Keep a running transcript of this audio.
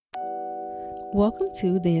Welcome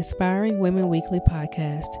to the Inspiring Women Weekly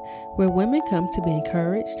podcast, where women come to be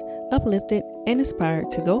encouraged, uplifted, and inspired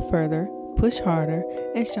to go further, push harder,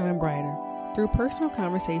 and shine brighter through personal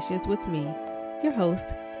conversations with me, your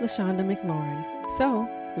host, LaShonda McLaurin. So,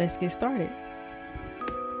 let's get started.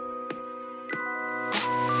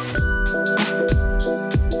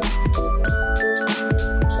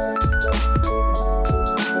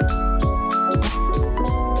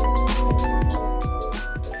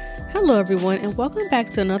 Hello, everyone, and welcome back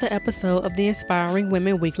to another episode of the Inspiring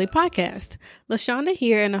Women Weekly podcast. LaShonda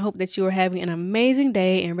here, and I hope that you are having an amazing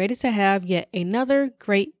day and ready to have yet another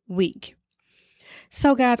great week.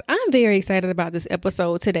 So, guys, I'm very excited about this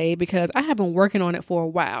episode today because I have been working on it for a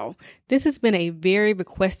while. This has been a very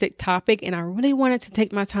requested topic, and I really wanted to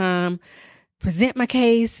take my time, present my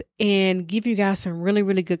case, and give you guys some really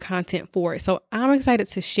good content for it. So I'm excited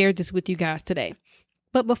to share this with you guys today.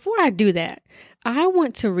 But before I do that, I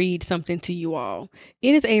want to read something to you all.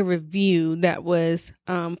 It is a review that was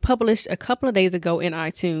published a couple of days ago in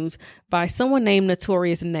iTunes by someone named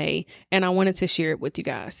Notorious Nay, and I wanted to share it with you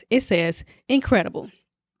guys. It says, "Incredible.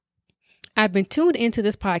 I've been tuned into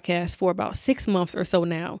this podcast for about 6 months or so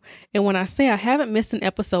now, and when I say I haven't missed an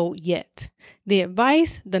episode yet, the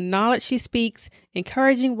advice, the knowledge she speaks,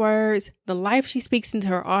 encouraging words, the life she speaks into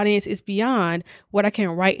her audience is beyond what I can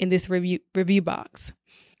write in this review box.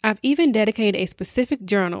 I've even dedicated a specific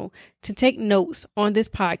journal to take notes on this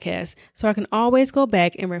podcast so I can always go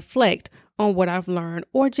back and reflect on what I've learned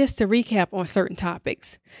or just to recap on certain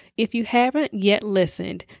topics. If you haven't yet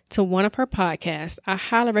listened to one of her podcasts, I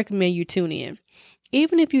highly recommend you tune in.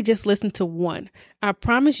 Even if you just listen to one, I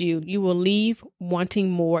promise you, you will leave wanting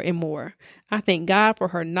more and more. I thank God for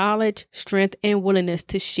her knowledge, strength, and willingness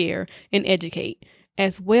to share and educate,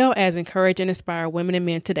 as well as encourage and inspire women and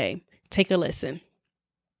men today. Take a listen."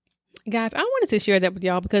 Guys, I wanted to share that with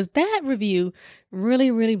y'all because that review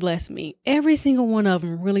really blessed me. Every single one of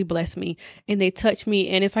them really blessed me, and they touched me,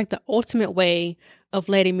 and it's like the ultimate way of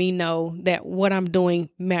letting me know that what I'm doing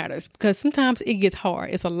matters, because sometimes it gets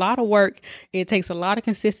hard. It's a lot of work. It takes a lot of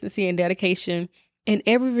consistency and dedication, and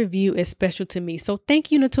every review is special to me. So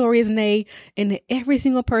thank you, Notorious Nay, and to every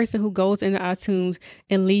single person who goes into iTunes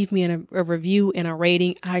and leave me a review and a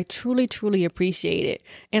rating. I truly appreciate it.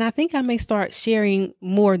 And I think I may start sharing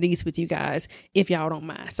more of these with you guys if y'all don't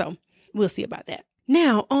mind. So we'll see about that.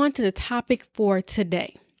 Now on to the topic for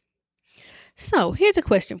today. So here's a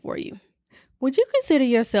question for you. Would you consider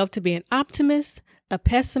yourself to be an optimist, a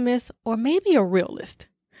pessimist, or maybe a realist?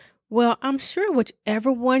 Well, I'm sure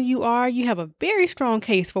whichever one you are, you have a very strong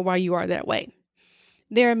case for why you are that way.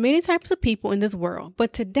 There are many types of people in this world,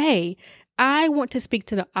 but today I want to speak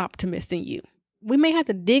to the optimist in you. We may have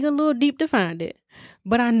to dig a little deep to find it,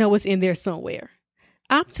 but I know it's in there somewhere.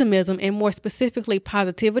 Optimism, and more specifically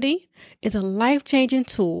positivity, is a life-changing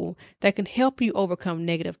tool that can help you overcome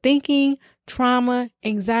negative thinking, trauma,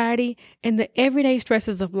 anxiety, and the everyday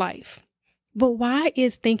stresses of life. But why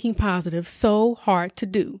is thinking positive so hard to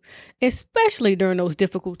do, especially during those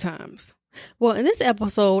difficult times? Well, in this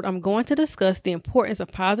episode, I'm going to discuss the importance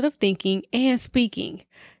of positive thinking and speaking,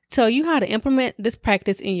 tell you how to implement this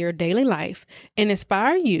practice in your daily life, and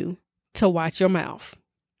inspire you to watch your mouth.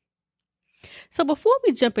 So before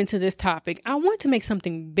we jump into this topic, I want to make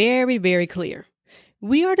something very clear.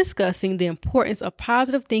 We are discussing the importance of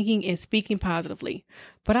positive thinking and speaking positively,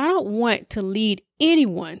 but I don't want to lead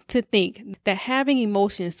anyone to think that having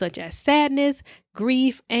emotions such as sadness,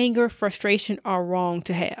 grief, anger, frustration are wrong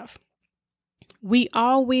to have. We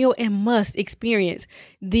all will and must experience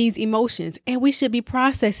these emotions, and we should be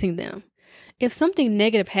processing them. If something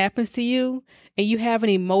negative happens to you and you have an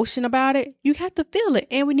emotion about it, you have to feel it,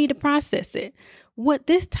 and we need to process it. What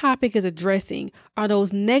this topic is addressing are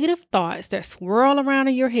those negative thoughts that swirl around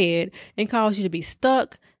in your head and cause you to be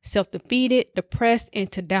stuck, self-defeated, depressed,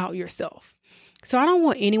 and to doubt yourself. So I don't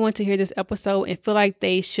want anyone to hear this episode and feel like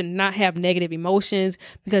they should not have negative emotions,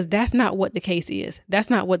 because that's not what the case is. That's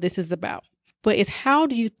not what this is about. But it's how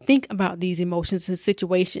do you think about these emotions and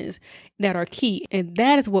situations that are key. And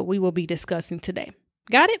that is what we will be discussing today.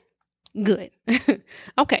 Got it? Good.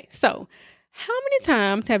 Okay, so how many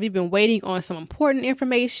times have you been waiting on some important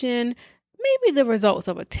information, maybe the results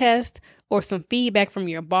of a test or some feedback from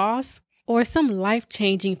your boss or some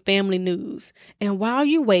life-changing family news? And while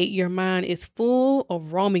you wait, your mind is full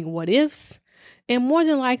of roaming what ifs and more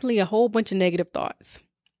than likely a whole bunch of negative thoughts.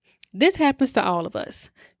 This happens to all of us.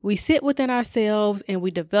 We sit within ourselves and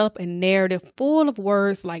we develop a narrative full of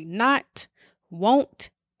words like not, won't,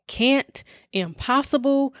 can't,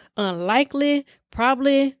 impossible, unlikely,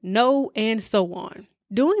 probably, no, and so on.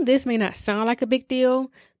 Doing this may not sound like a big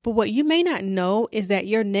deal, But what you may not know is that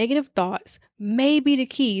your negative thoughts may be the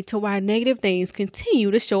key to why negative things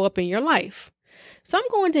continue to show up in your life. So I'm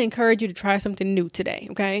going to encourage you to try something new today,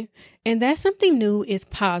 okay? And that something new is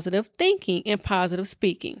positive thinking and positive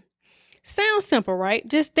speaking. Sounds simple, right?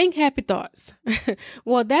 Just think happy thoughts.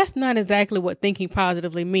 Well, that's not exactly what thinking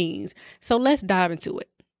positively means. So let's dive into it.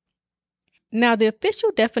 Now, the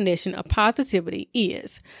official definition of positivity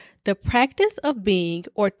is the practice of being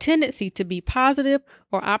or tendency to be positive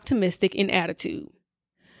or optimistic in attitude.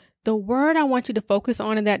 The word I want you to focus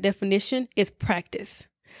on in that definition is practice.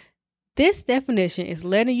 This definition is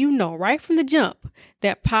letting you know right from the jump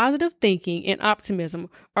that positive thinking and optimism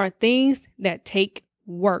are things that take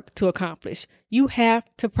work to accomplish. You have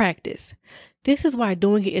to practice. This is why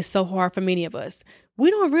doing it is so hard for many of us.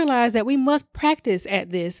 We don't realize that we must practice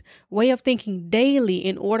at this way of thinking daily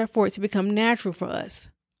in order for it to become natural for us.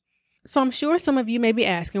 So I'm sure some of you may be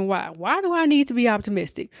asking why. Why do I need to be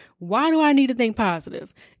optimistic? Why do I need to think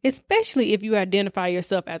positive? Especially if you identify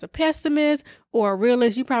yourself as a pessimist or a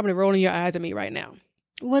realist, you're probably rolling your eyes at me right now.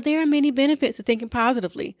 Well, there are many benefits to thinking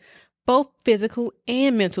positively, both physical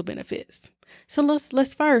and mental benefits. So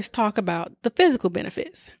let's first talk about the physical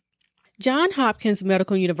benefits. Johns Hopkins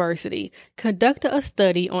Medical University conducted a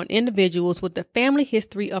study on individuals with a family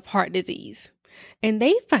history of heart disease, and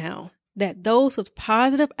they found that those with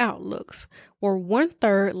positive outlooks were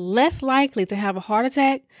 1/3 less likely to have a heart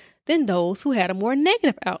attack than those who had a more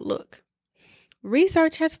negative outlook.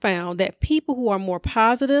 Research has found that people who are more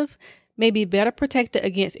positive may be better protected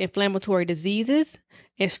against inflammatory diseases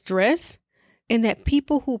and stress, and that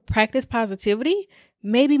people who practice positivity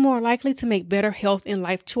may be more likely to make better health and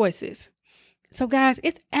life choices. So guys,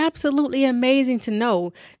 it's absolutely amazing to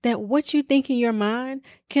know that what you think in your mind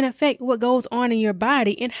can affect what goes on in your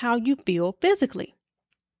body and how you feel physically.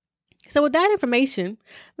 So with that information,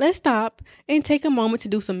 let's stop and take a moment to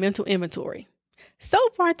do some mental inventory. So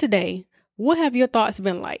far today, what have your thoughts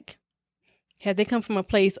been like? Have they come from a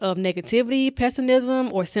place of negativity,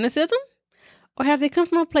 pessimism, or cynicism? Or have they come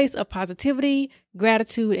from a place of positivity,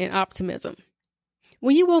 gratitude, and optimism?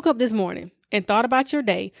 When you woke up this morning and thought about your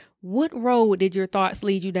day, what road did your thoughts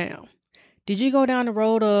lead you down? Did you go down the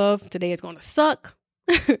road of today is going to suck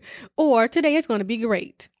or today is going to be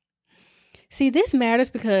great? See, this matters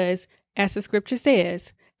because, as the scripture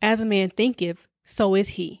says, as a man thinketh, so is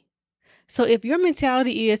he. So if your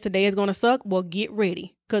mentality is today is going to suck, well, get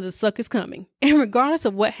ready because the suck is coming. And regardless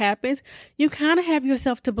of what happens, you kind of have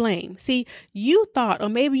yourself to blame. See, you thought, or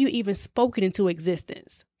maybe you even spoke it into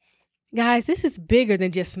existence. Guys, this is bigger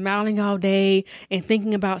than just smiling all day and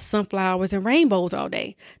thinking about sunflowers and rainbows all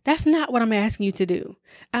day. That's not what I'm asking you to do.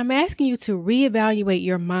 I'm asking you to reevaluate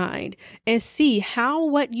your mind and see how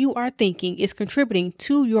what you are thinking is contributing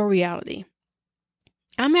to your reality.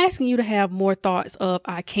 I'm asking you to have more thoughts of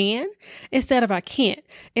I can instead of I can't,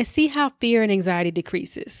 and see how fear and anxiety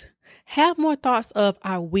decreases. Have more thoughts of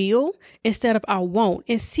I will instead of I won't,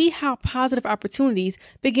 and see how positive opportunities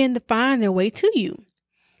begin to find their way to you.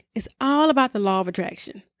 It's all about the law of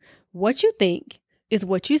attraction. What you think is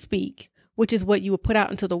what you speak, which is what you will put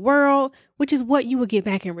out into the world, which is what you will get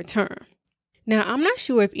back in return. Now, I'm not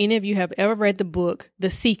sure if any of you have ever read the book, The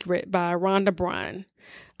Secret by Rhonda Byrne.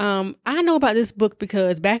 I know about this book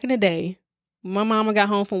because back in the day, my mama got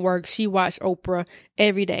home from work, she watched Oprah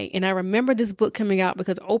every day. And I remember this book coming out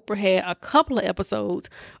because Oprah had a couple of episodes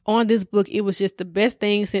on this book. It was just the best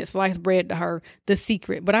thing since sliced bread to her, The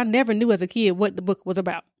Secret. But I never knew as a kid what the book was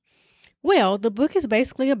about. Well, the book is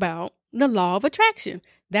basically about the law of attraction.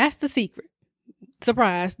 That's the secret.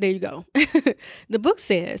 Surprise, there you go. The book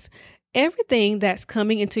says, everything that's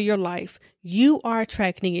coming into your life, you are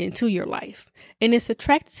attracting it into your life. And it's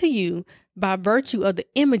attracted to you by virtue of the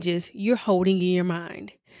images you're holding in your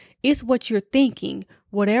mind. It's what you're thinking.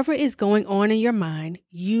 Whatever is going on in your mind,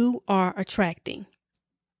 you are attracting.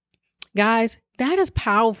 Guys, that is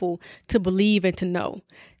powerful to believe and to know.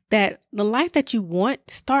 That the life that you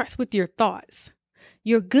want starts with your thoughts.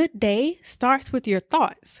 Your good day starts with your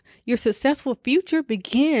thoughts. Your successful future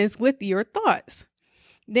begins with your thoughts.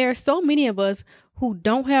 There are so many of us who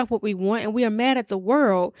don't have what we want and we are mad at the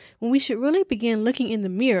world when we should really begin looking in the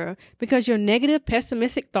mirror because your negative,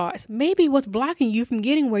 pessimistic thoughts may be what's blocking you from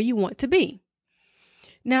getting where you want to be.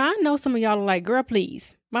 Now, I know some of y'all are like, girl,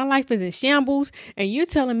 please. My life is in shambles and you're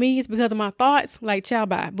telling me it's because of my thoughts? Like, ciao,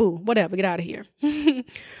 bye, boo, whatever, get out of here.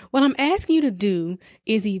 What I'm asking you to do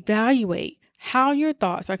is evaluate how your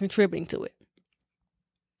thoughts are contributing to it.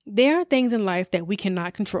 There are things in life that we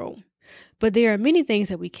cannot control, but there are many things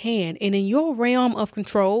that we can. And in your realm of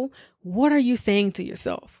control, what are you saying to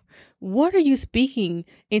yourself? What are you speaking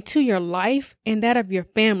into your life and that of your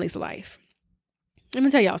family's life? Let me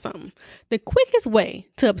tell y'all something. The quickest way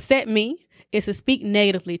to upset me is to speak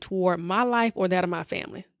negatively toward my life or that of my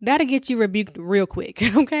family. That'll get you rebuked real quick,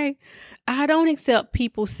 okay? I don't accept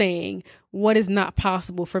people saying what is not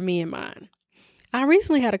possible for me and mine. I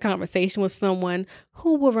recently had a conversation with someone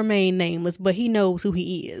who will remain nameless, but he knows who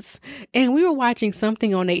he is. And we were watching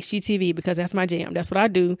something on HGTV because that's my jam. That's what I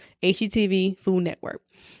do, HGTV, Food Network.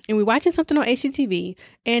 And we're watching something on HGTV,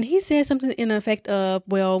 and he said something in the effect of,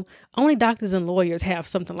 well, only doctors and lawyers have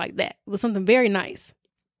something like that. It was something very nice.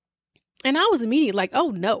 And I was immediately like, oh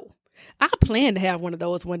no, I plan to have one of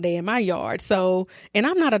those one day in my yard. So, and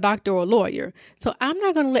I'm not a doctor or a lawyer. So I'm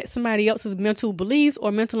not going to let somebody else's mental beliefs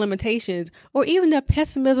or mental limitations or even their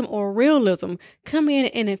pessimism or realism come in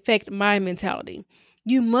and affect my mentality.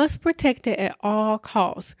 You must protect it at all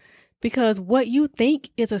costs because what you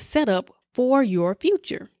think is a setup for your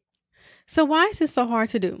future. So why is this so hard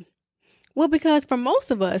to do? Well, because for most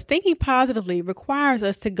of us, thinking positively requires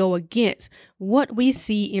us to go against what we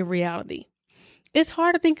see in reality. It's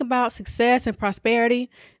hard to think about success and prosperity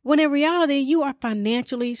when in reality you are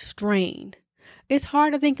financially strained. It's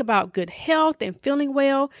hard to think about good health and feeling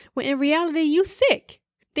well when in reality you're sick.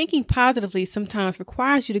 Thinking positively sometimes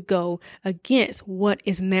requires you to go against what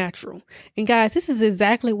is natural. And guys, this is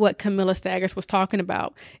exactly what Camilla Staggers was talking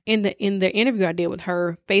about in the interview I did with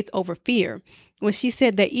her, Faith Over Fear, when she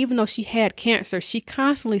said that even though she had cancer, she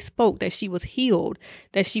constantly spoke that she was healed,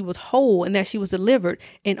 that she was whole, and that she was delivered.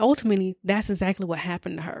 And ultimately, that's exactly what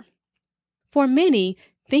happened to her. For many,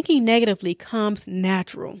 thinking negatively comes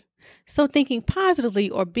natural. So thinking positively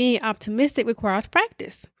or being optimistic requires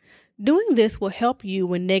practice. Doing this will help you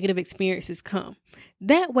when negative experiences come.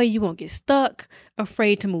 That way you won't get stuck,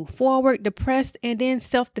 afraid to move forward, depressed, and then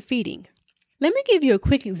self-defeating. Let me give you a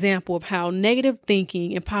quick example of how negative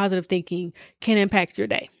thinking and positive thinking can impact your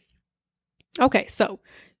day. Okay, so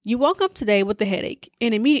you woke up today with a headache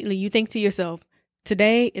and immediately you think to yourself,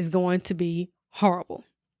 today is going to be horrible.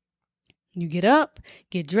 You get up,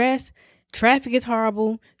 get dressed, traffic is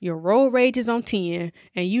horrible, your road rage is on 10,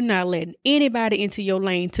 and you're not letting anybody into your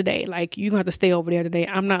lane today. Like, you're going to have to stay over there today.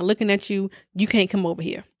 I'm not looking at you. You can't come over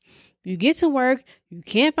here. You get to work, you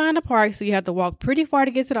can't find a park, so you have to walk pretty far to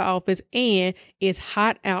get to the office, and it's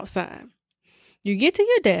hot outside. You get to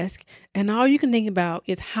your desk, and all you can think about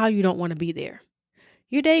is how you don't want to be there.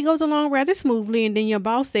 Your day goes along rather smoothly, and then your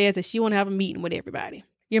boss says that she want to have a meeting with everybody.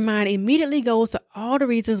 Your mind immediately goes to all the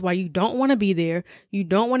reasons why you don't want to be there, you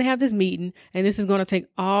don't want to have this meeting, and this is going to take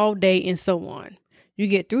all day and so on. You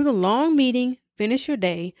get through the long meeting, finish your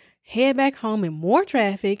day, head back home in more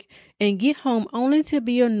traffic, and get home only to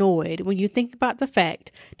be annoyed when you think about the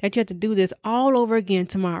fact that you have to do this all over again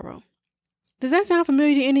tomorrow. Does that sound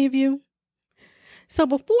familiar to any of you? So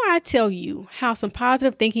before I tell you how some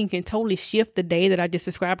positive thinking can totally shift the day that I just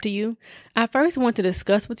described to you, I first want to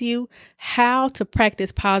discuss with you how to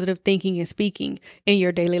practice positive thinking and speaking in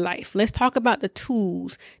your daily life. Let's talk about the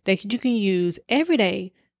tools that you can use every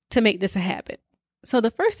day to make this a habit. So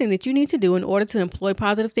the first thing that you need to do in order to employ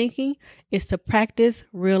positive thinking is to practice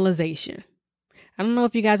realization. I don't know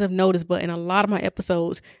if you guys have noticed, but in a lot of my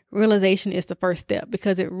episodes, realization is the first step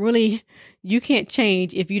because you can't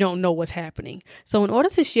change if you don't know what's happening. So in order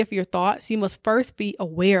to shift your thoughts, you must first be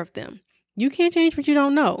aware of them. You can't change what you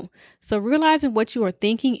don't know. So realizing what you are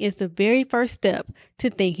thinking is the very first step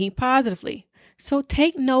to thinking positively. So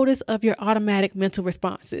take notice of your automatic mental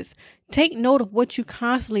responses. Take note of what you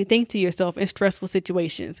constantly think to yourself in stressful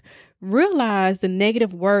situations. Realize the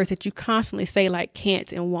negative words that you constantly say like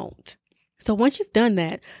can't and won't. So once you've done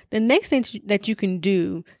that, the next thing that you can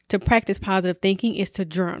do to practice positive thinking is to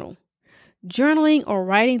journal. Journaling or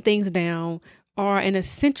writing things down are an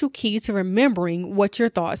essential key to remembering what your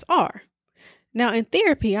thoughts are. Now, in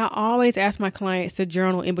therapy, I always ask my clients to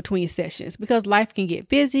journal in between sessions because life can get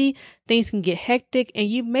busy, things can get hectic, and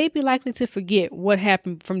you may be likely to forget what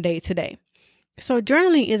happened from day to day. So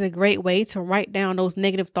journaling is a great way to write down those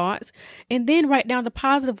negative thoughts and then write down the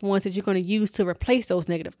positive ones that you're going to use to replace those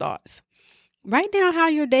negative thoughts. Write down how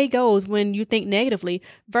your day goes when you think negatively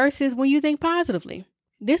versus when you think positively.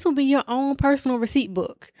 This will be your own personal receipt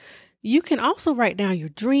book. You can also write down your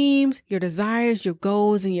dreams, your desires, your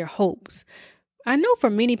goals, and your hopes. I know for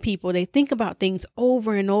many people, they think about things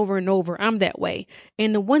over and over and over. I'm that way.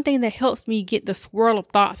 And the one thing that helps me get the swirl of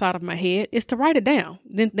thoughts out of my head is to write it down.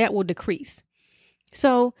 Then that will decrease.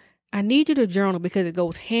 So I need you to journal because it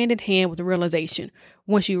goes hand in hand with the realization.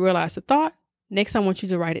 Once you realize the thought, next I want you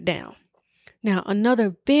to write it down. Now,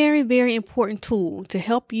 another very, very important tool to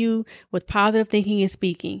help you with positive thinking and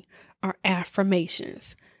speaking are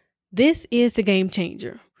affirmations. This is the game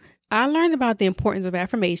changer. I learned about the importance of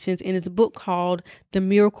affirmations in this book called The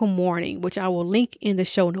Miracle Morning, which I will link in the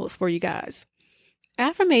show notes for you guys.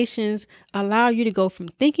 Affirmations allow you to go from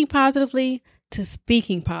thinking positively to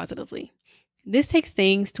speaking positively. This takes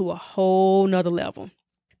things to a whole nother level.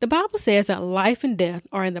 The Bible says that life and death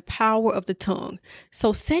are in the power of the tongue.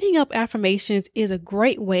 So setting up affirmations is a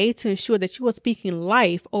great way to ensure that you are speaking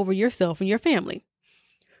life over yourself and your family.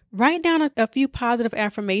 Write down a few positive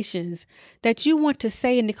affirmations that you want to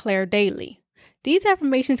say and declare daily. These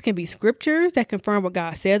affirmations can be scriptures that confirm what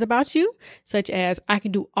God says about you, such as, I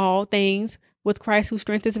can do all things with Christ who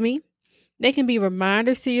strengthens me. They can be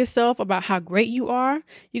reminders to yourself about how great you are.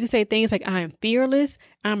 You can say things like, I am fearless,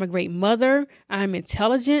 I'm a great mother, I'm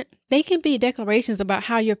intelligent. They can be declarations about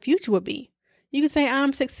how your future will be. You can say,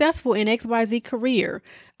 I'm successful in XYZ career.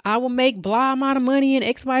 I will make blah amount of money in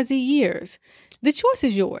XYZ years. The choice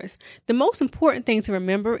is yours. The most important thing to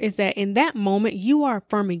remember is that in that moment, you are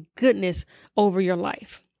affirming goodness over your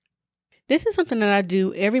life. This is something that I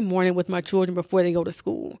do every morning with my children before they go to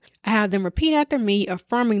school. I have them repeat after me,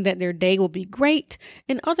 affirming that their day will be great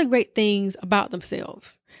and other great things about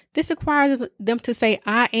themselves. This requires them to say,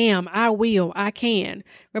 I am, I will, I can,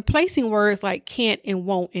 replacing words like can't and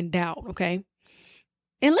won't in doubt, okay?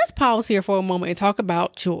 And let's pause here for a moment and talk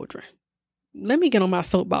about children. Let me get on my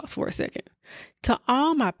soapbox for a second. To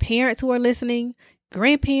all my parents who are listening,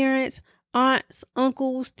 grandparents, aunts,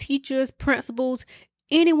 uncles, teachers, principals,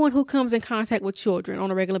 anyone who comes in contact with children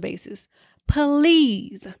on a regular basis,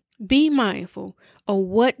 please be mindful of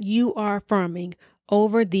what you are affirming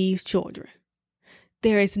over these children.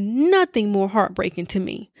 There is nothing more heartbreaking to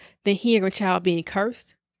me than hearing a child being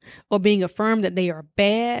cursed or being affirmed that they are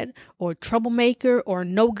bad or troublemaker or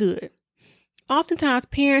no good. Oftentimes,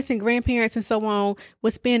 parents and grandparents and so on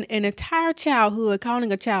would spend an entire childhood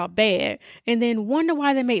calling a child bad and then wonder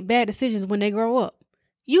why they make bad decisions when they grow up.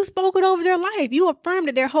 You spoke it over their life. You affirmed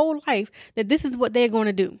it their whole life that this is what they're going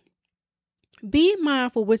to do. Be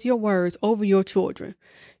mindful with your words over your children.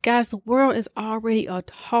 Guys, the world is already a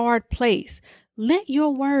hard place. Let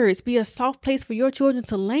your words be a soft place for your children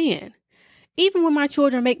to land. Even when my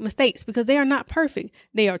children make mistakes, because they are not perfect,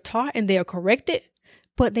 they are taught and they are corrected,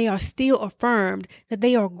 but they are still affirmed that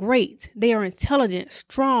they are great, they are intelligent,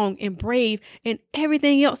 strong, and brave, and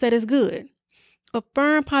everything else that is good.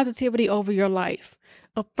 Affirm positivity over your life.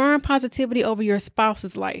 Affirm positivity over your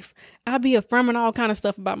spouse's life. I be affirming all kind of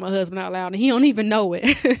stuff about my husband out loud, and he don't even know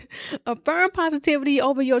it. Affirm positivity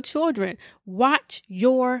over your children. Watch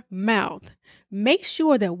your mouth. Make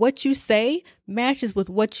sure that what you say matches with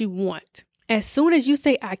what you want. As soon as you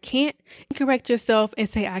say, I can't, correct yourself and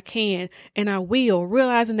say, I can, and I will,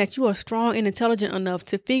 realizing that you are strong and intelligent enough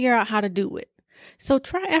to figure out how to do it. So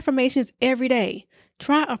try affirmations every day.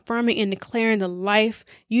 Try affirming and declaring the life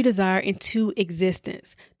you desire into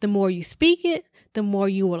existence. The more you speak it, the more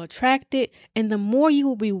you will attract it, and the more you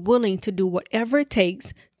will be willing to do whatever it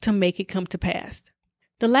takes to make it come to pass.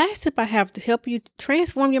 The last tip I have to help you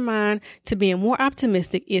transform your mind to being more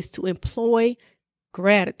optimistic is to employ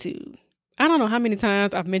gratitude. I don't know how many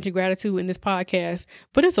times I've mentioned gratitude in this podcast,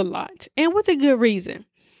 but it's a lot, and with a good reason.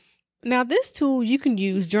 Now, this tool you can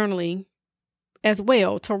use journaling as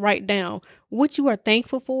well to write down what you are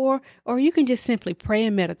thankful for, or you can just simply pray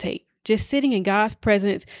and meditate, just sitting in God's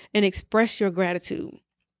presence and express your gratitude.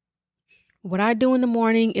 What I do in the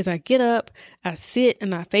morning is I get up, I sit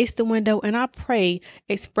and I face the window and I pray,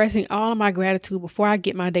 expressing all of my gratitude before I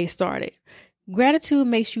get my day started. Gratitude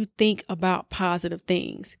makes you think about positive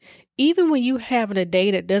things. Even when you having a day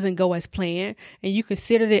that doesn't go as planned and you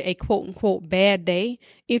considered it a quote unquote bad day,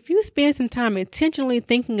 if you spend some time intentionally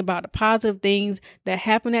thinking about the positive things that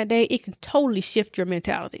happen that day, it can totally shift your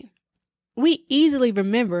mentality. We easily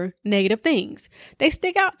remember negative things. They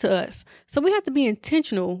stick out to us. So we have to be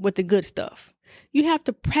intentional with the good stuff. You have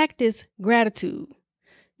to practice gratitude.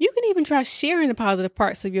 You can even try sharing the positive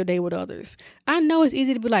parts of your day with others. I know it's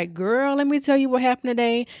easy to be like, girl, let me tell you what happened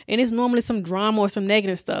today. And it's normally some drama or some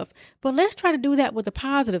negative stuff. But let's try to do that with the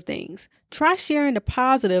positive things. Try sharing the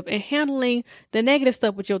positive and handling the negative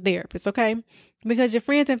stuff with your therapist, okay? Because your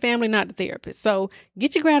friends and family, not the therapist. So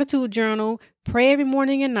get your gratitude journal, pray every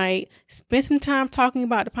morning and night, spend some time talking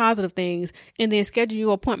about the positive things, and then schedule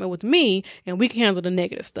your appointment with me and we can handle the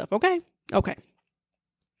negative stuff, okay? Okay.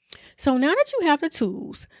 So now that you have the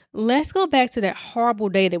tools, let's go back to that horrible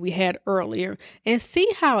day that we had earlier and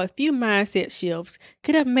see how a few mindset shifts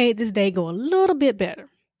could have made this day go a little bit better.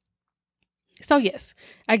 So yes,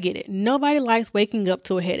 I get it. Nobody likes waking up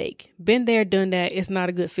to a headache. Been there, done that. It's not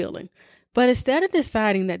a good feeling. But instead of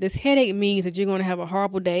deciding that this headache means that you're going to have a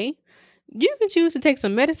horrible day, you can choose to take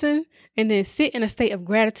some medicine and then sit in a state of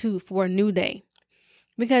gratitude for a new day.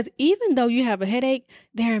 Because even though you have a headache,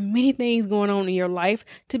 there are many things going on in your life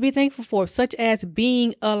to be thankful for, such as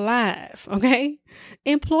being alive, okay?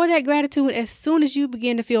 Employ that gratitude as soon as you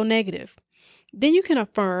begin to feel negative. Then you can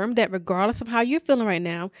affirm that regardless of how you're feeling right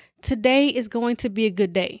now, today is going to be a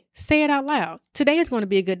good day. Say it out loud. Today is going to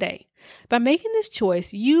be a good day. By making this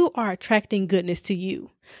choice, you are attracting goodness to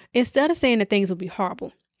you instead of saying that things will be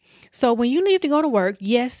horrible. So when you leave to go to work,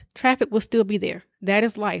 yes, traffic will still be there. That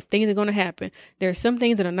is life. Things are going to happen. There are some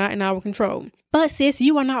things that are not in our control. But sis,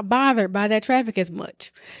 you are not bothered by that traffic as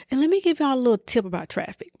much. And let me give y'all a little tip about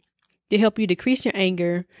traffic to help you decrease your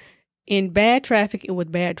anger in bad traffic and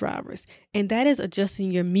with bad drivers. And that is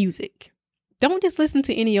adjusting your music. Don't just listen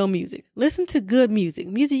to any old music. Listen to good music.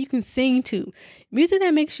 Music you can sing to. Music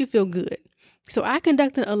that makes you feel good. So I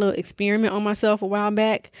conducted a little experiment on myself a while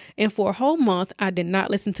back, and for a whole month, I did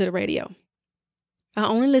not listen to the radio. I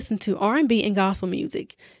only listened to R&B and gospel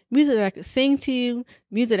music that I could sing to,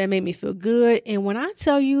 music that made me feel good. And when I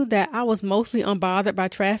tell you that I was mostly unbothered by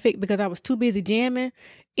traffic because I was too busy jamming,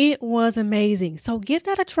 it was amazing. So give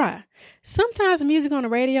that a try. Sometimes the music on the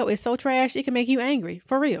radio is so trash, it can make you angry,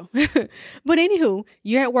 for real. But anywho,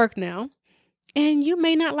 you're at work now. And you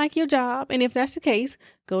may not like your job. And if that's the case,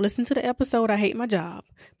 go listen to the episode, I Hate My Job.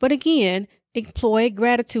 But again, employ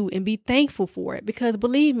gratitude and be thankful for it. Because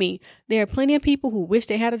believe me, there are plenty of people who wish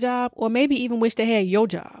they had a job or maybe even wish they had your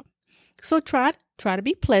job. So try to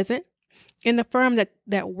be pleasant and affirm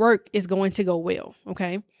that work is going to go well.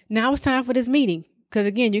 Okay. Now it's time for this meeting. Because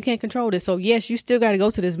again, you can't control this. So yes, you still got to go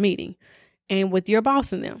to this meeting and with your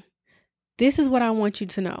boss and them. This is what I want you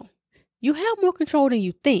to know. You have more control than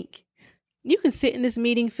you think. You can sit in this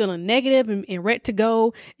meeting feeling negative and ready to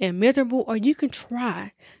go and miserable, or you can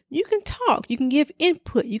try. You can talk. You can give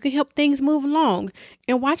input. You can help things move along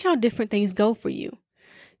and watch how different things go for you.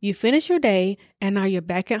 You finish your day and now you're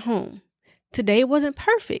back at home. Today wasn't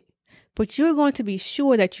perfect, but you're going to be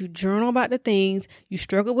sure that you journal about the things you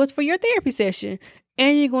struggled with for your therapy session,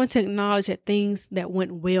 and you're going to acknowledge that things that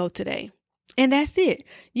went well today. And that's it.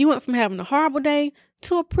 You went from having a horrible day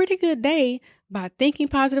to a pretty good day by thinking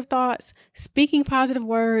positive thoughts, speaking positive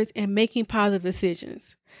words, and making positive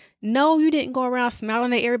decisions. No, you didn't go around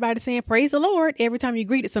smiling at everybody saying, praise the Lord, every time you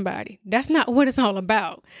greeted somebody. That's not what it's all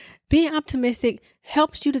about. Being optimistic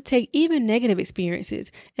helps you to take even negative experiences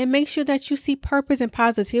and make sure that you see purpose and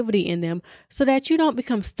positivity in them so that you don't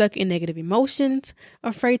become stuck in negative emotions,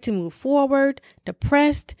 afraid to move forward,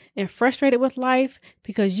 depressed, and frustrated with life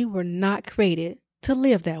because you were not created to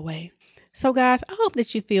live that way. So guys, I hope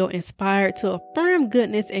that you feel inspired to affirm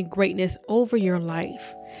goodness and greatness over your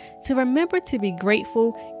life, to remember to be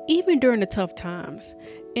grateful even during the tough times,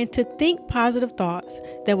 and to think positive thoughts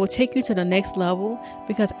that will take you to the next level,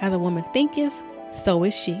 because as a woman thinketh, so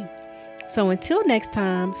is she. So until next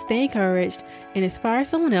time, stay encouraged and inspire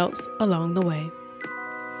someone else along the way.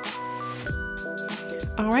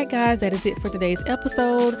 All right, guys, that is it for today's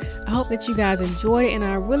episode. I hope that you guys enjoyed it, and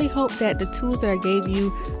I really hope that the tools that I gave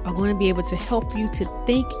you are going to be able to help you to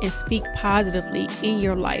think and speak positively in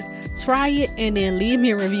your life. Try it and then leave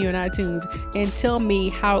me a review on iTunes and tell me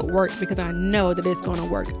how it worked, because I know that it's going to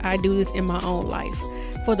work. I do this in my own life.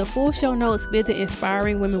 For the full show notes, visit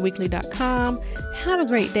inspiringwomenweekly.com. Have a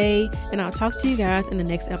great day, and I'll talk to you guys in the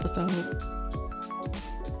next episode.